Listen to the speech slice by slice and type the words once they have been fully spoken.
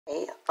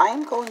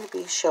I'm going to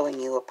be showing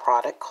you a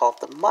product called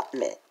the Mutt.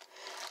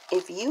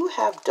 If you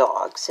have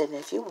dogs and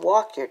if you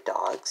walk your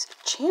dogs,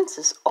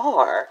 chances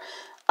are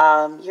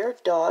your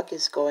dog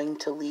is going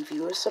to leave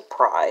you a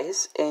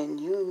surprise and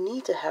you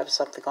need to have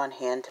something on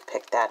hand to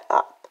pick that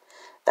up.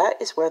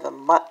 That is where the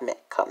Mutt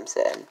comes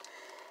in.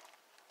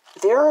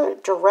 There are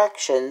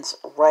directions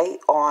right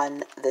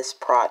on this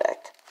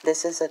product.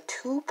 This is a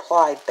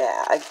 2-ply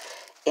bag,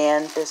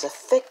 and there's a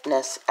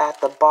thickness at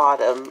the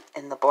bottom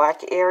in the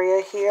black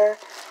area here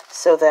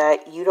so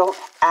that you don't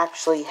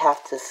actually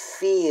have to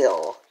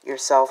feel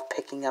yourself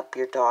picking up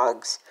your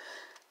dog's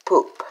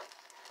poop.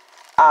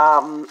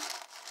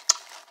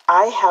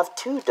 I have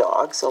 2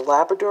 dogs, a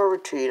Labrador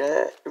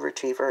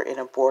Retriever and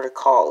a Border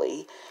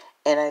Collie,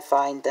 and I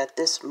find that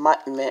this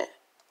Mutt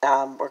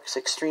works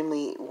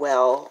extremely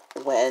well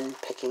when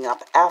picking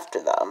up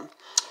after them.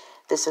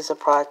 This is a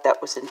product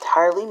that was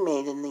entirely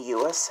made in the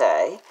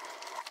USA.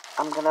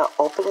 I'm going to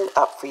open it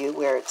up for you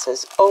where it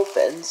says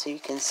open so you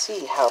can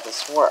see how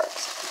this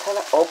works. You kind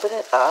of open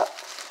it up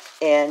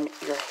and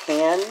your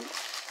hand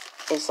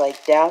is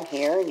like down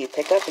here and you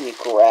pick up and you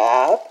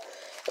grab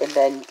and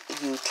then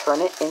you turn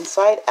it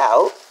inside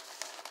out,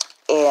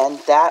 and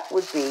that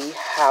would be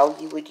how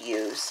you would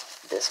use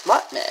this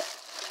Mutt.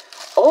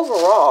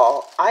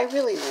 Overall, I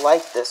really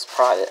like this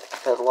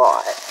product a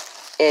lot.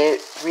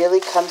 It really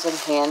comes in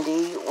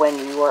handy when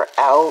you are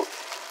out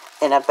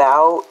and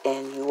about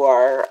and you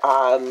are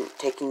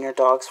taking your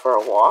dogs for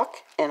a walk,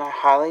 and I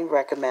highly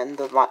recommend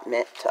the Mutt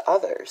to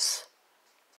others.